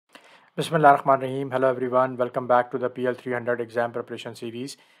Bismillahirrahmanirrahim. Hello everyone. Welcome back to the PL-300 exam preparation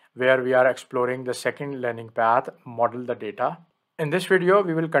series where we are exploring the second learning path, model the data. In this video,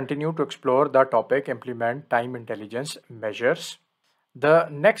 we will continue to explore the topic implement time intelligence measures. The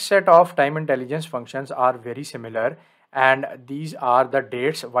next set of time intelligence functions are very similar, and these are the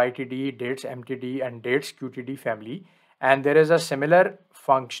dates YTD, dates MTD and dates QTD family. And there is a similar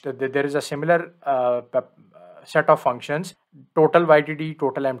function, there is a similar set of functions, total YTD,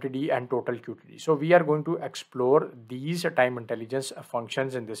 total MTD and total QTD. So we are going to explore these time intelligence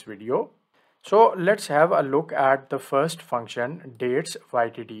functions in this video. So let's have a look at the first function, dates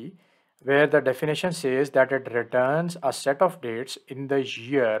YTD, where the definition says that it returns a set of dates in the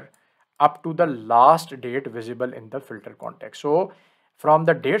year up to the last date visible in the filter context. So from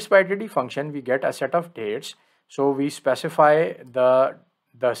the dates YTD function, we get a set of dates. So we specify the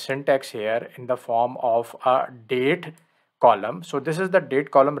syntax here in the form of a date column. So this is the date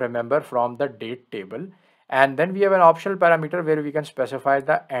column, remember, from the date table. And then we have an optional parameter where we can specify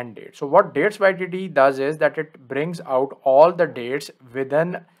the end date. So what dates YTD does is that it brings out all the dates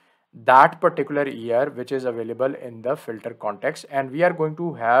within that particular year which is available in the filter context, and we are going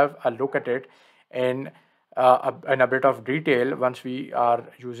to have a look at it in a bit of detail once we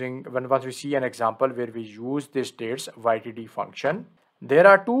see an example where we use this dates YTD function. There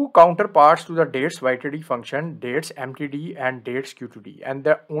are two counterparts to the dates YTD function, dates MTD and dates QTD, and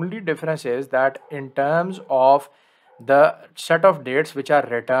the only difference is that in terms of the set of dates which are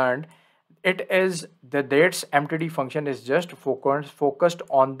returned, it is the dates MTD function is just focused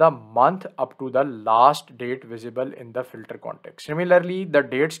on the month up to the last date visible in the filter context. Similarly, the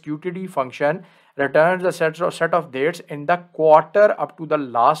dates QTD function returns the set of dates in the quarter up to the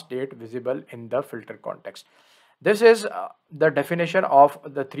last date visible in the filter context. This is the definition of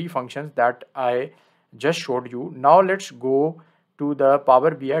the three functions that I just showed you. Now let's go to the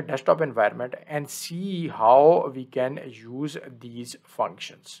Power BI desktop environment and see how we can use these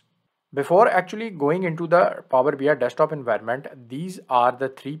functions. Before actually going into the Power BI desktop environment, these are the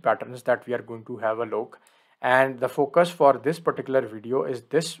three patterns that we are going to have a look. And the focus for this particular video is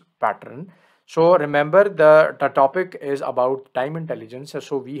this pattern. So remember, the topic is about time intelligence.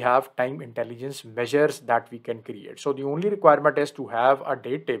 So we have time intelligence measures that we can create. So the only requirement is to have a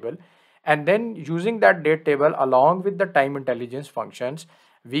date table. And then using that date table along with the time intelligence functions,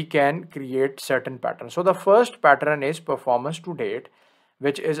 we can create certain patterns. So the first pattern is performance to date,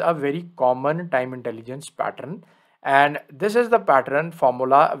 which is a very common time intelligence pattern. And this is the pattern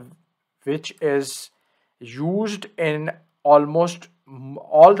formula which is used in almost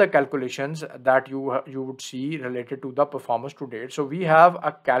all the calculations that you would see related to the performance to date. So we have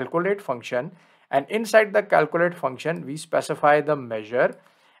a calculate function, and inside the calculate function, we specify the measure,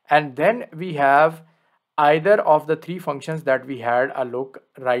 and then we have either of the three functions that we had a look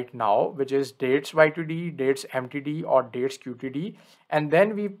right now, which is dates YTD, dates MTD or dates QTD, and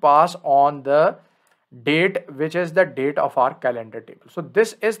then we pass on the date which is the date of our calendar table. So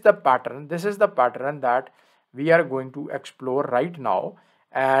this is the pattern that we are going to explore right now,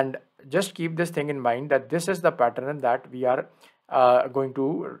 and just keep this thing in mind that this is the pattern that we are going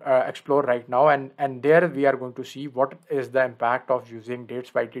to explore right now, and there we are going to see what is the impact of using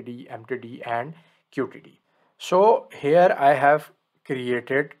dates YTD, MTD and QTD. So here I have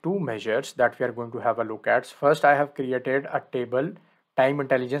created two measures that we are going to have a look at. First, I have created a table, time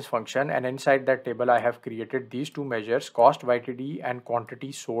intelligence function, and inside that table I have created these two measures, cost YTD and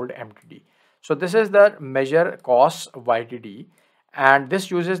quantity sold MTD. So this is the measure cost YTD, and this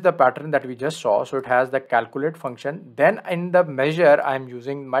uses the pattern that we just saw. So it has the calculate function. Then in the measure, I'm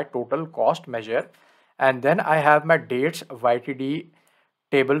using my total cost measure, and then I have my dates YTD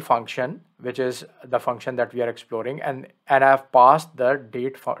table function, which is the function that we are exploring, and I have passed the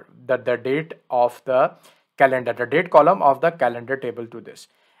date for the date of the calendar, the date column of the calendar table to this,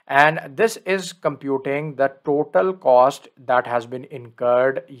 and this is computing the total cost that has been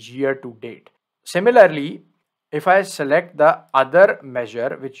incurred year to date. Similarly, if I select the other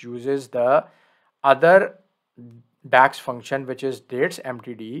measure which uses the other DAX function, which is dates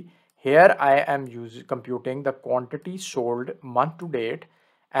MTD, here I am computing the quantity sold month to date,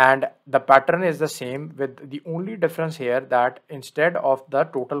 and the pattern is the same, with the only difference here that instead of the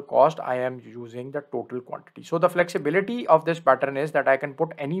total cost, I am using the total quantity. So the flexibility of this pattern is that I can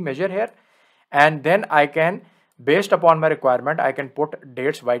put any measure here, and then I can, based upon my requirement, I can put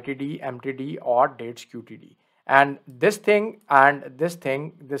dates YTD, MTD or dates QTD. And this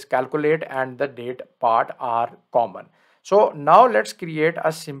calculate and the date part are common. So now let's create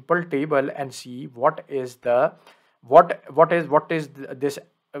a simple table and see what is this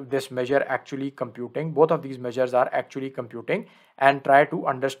this measure actually computing, both of these measures are actually computing, and try to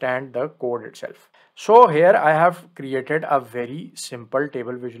understand the code itself. So here I have created a very simple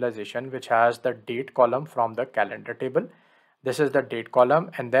table visualization which has the date column from the calendar table. This is the date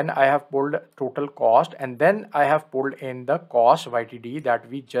column, and then I have pulled total cost, and then I have pulled in the cost YTD that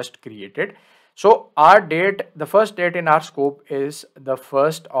we just created. So our date, the first date in our scope is the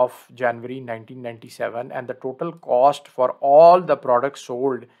 1st of January 1997, and the total cost for all the products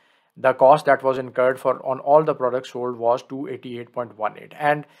sold, the cost that was incurred for on all the products sold was 288.18,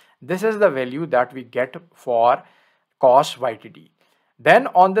 and this is the value that we get for cost YTD. Then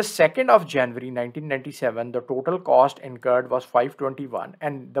on the 2nd of January 1997, the total cost incurred was 521,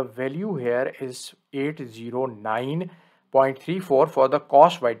 and the value here is 809.34 for the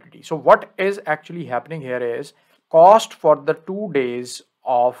cost YTD. So what is actually happening here is cost for the 2 days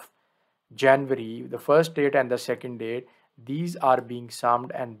of January, the first date and the second date, these are being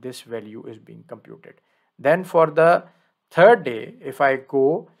summed and this value is being computed. Then for the third day, if I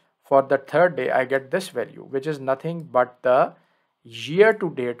go for the third day, I get this value, which is nothing but the year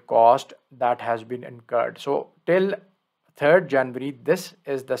to date cost that has been incurred. So till 3rd January, this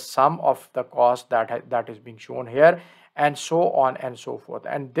is the sum of the cost that is being shown here, and so on and so forth.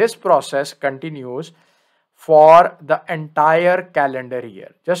 And this process continues for the entire calendar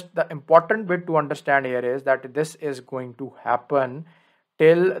year. Just the important bit to understand here is that this is going to happen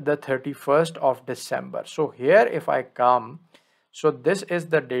till the 31st of December. So here if I come, so this is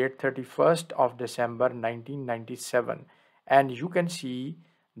the date 31st of December 1997, and you can see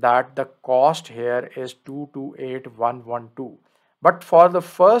that the cost here is 228112. But for the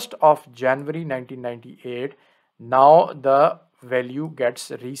 1st of January 1998, now the value gets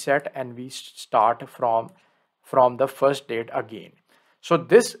reset and we start from the first date again. So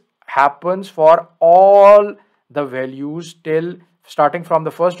this happens for all the values till starting from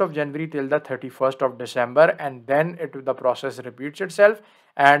the 1st of January till the 31st of December, and then the process repeats itself,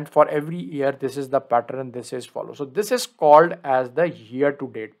 and for every year this is the pattern, this is follow. So this is called as the year to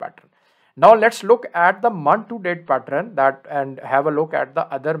date pattern. Now let's look at the month to date pattern and have a look at the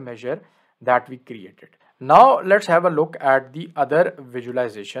other measure that we created. Now let's have a look at the other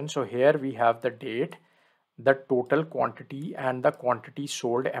visualization. So here we have the date, the total quantity, and the quantity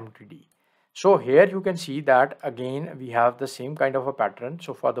sold MTD. So here you can see that again we have the same kind of a pattern.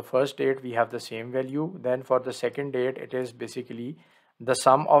 So for the first date we have the same value, then for the second date it is basically the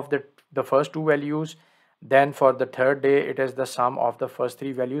sum of the first two values, then for the third day it is the sum of the first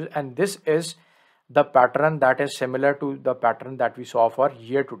three values, and this is the pattern that is similar to the pattern that we saw for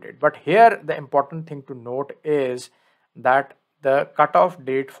year to date. But here the important thing to note is that the cutoff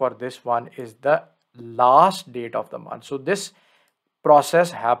date for this one is the last date of the month. So this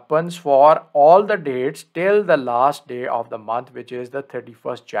process happens for all the dates till the last day of the month, which is the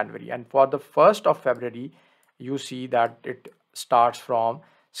 31st January. And for the 1st of February, you see that it starts from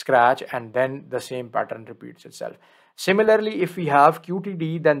scratch and then the same pattern repeats itself. Similarly, if we have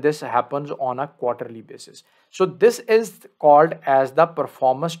QTD, then this happens on a quarterly basis. So this is called as the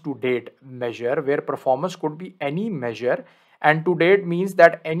performance to date measure, where performance could be any measure, and to date means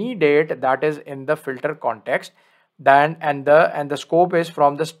that any date that is in the filter context, and the scope is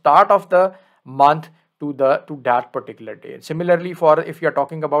from the start of the month to that particular day. Similarly, for if you are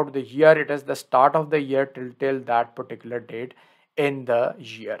talking about the year, it is the start of the year till that particular date in the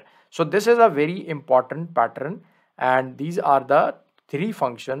year. So this is a very important pattern, and these are the three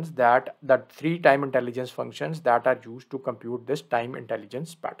functions the three time intelligence functions that are used to compute this time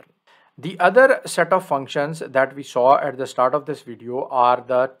intelligence pattern. The other set of functions that we saw at the start of this video are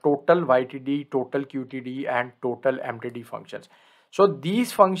the total YTD, total QTD, and total MTD functions. So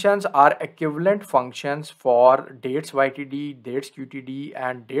these functions are equivalent functions for dates YTD, dates QTD,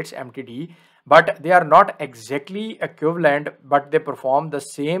 and dates MTD, but they are not exactly equivalent, but they perform the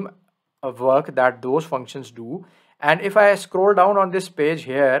same work that those functions do. And if I scroll down on this page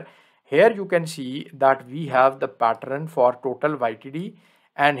here you can see that we have the pattern for total YTD,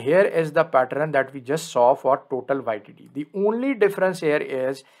 and here is the pattern that we just saw for total YTD. The only difference here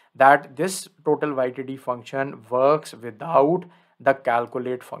is that this total YTD function works without the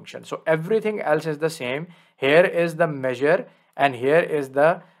calculate function. So everything else is the same. Here is the measure, and here is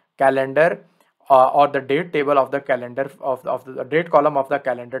the calendar or the date table of the calendar of the date column of the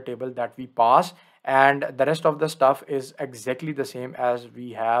calendar table that we pass, and the rest of the stuff is exactly the same as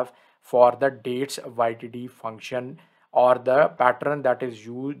we have for the dates YTD function, or the pattern that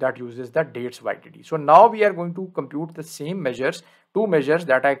uses the dates YTD. So now we are going to compute the same measures, two measures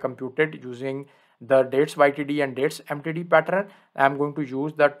that I computed using the dates YTD and dates MTD pattern. I am going to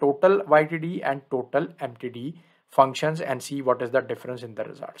use the total YTD and total MTD functions and see what is the difference in the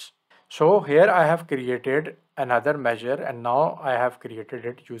results. So here I have created another measure, and now I have created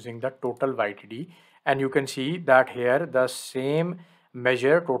it using the total YTD, and you can see that here the same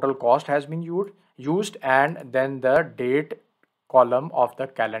measure total cost has been used and then the date column of the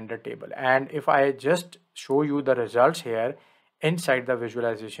calendar table. And if I just show you the results here inside the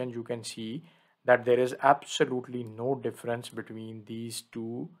visualization, you can see that there is absolutely no difference between these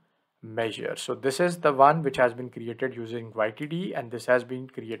two measures. So this is the one which has been created using YTD, and this has been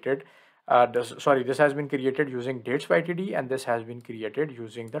created this has been created using dates YTD, and this has been created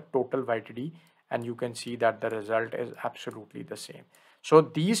using the total YTD, and you can see that the result is absolutely the same. So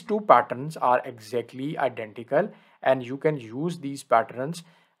these two patterns are exactly identical, and you can use these patterns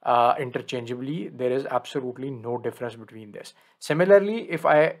interchangeably. There is absolutely no difference between this. Similarly, if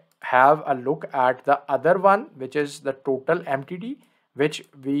I have a look at the other one, which is the total MTD, which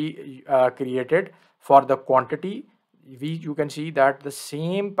we created for the quantity, you can see that the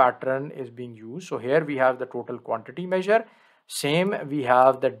same pattern is being used. So here we have the total quantity measure, same we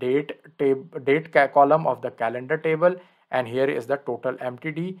have the date column of the calendar table, and here is the total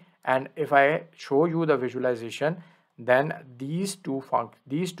MTD. And if I show you the visualization, then these two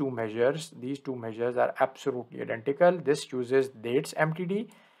measures are absolutely identical. This uses dates MTD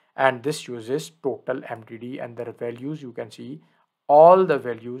and this uses total MTD, and the values, you can see all the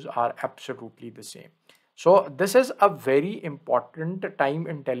values are absolutely the same. So this is a very important time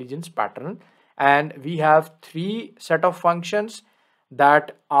intelligence pattern, and we have three set of functions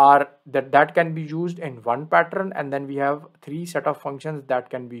that can be used in one pattern, and then we have three set of functions that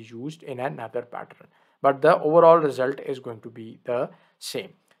can be used in another pattern, but the overall result is going to be the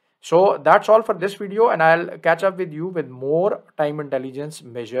same. So that's all for this video, and I'll catch up with you with more time intelligence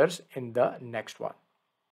measures in the next one.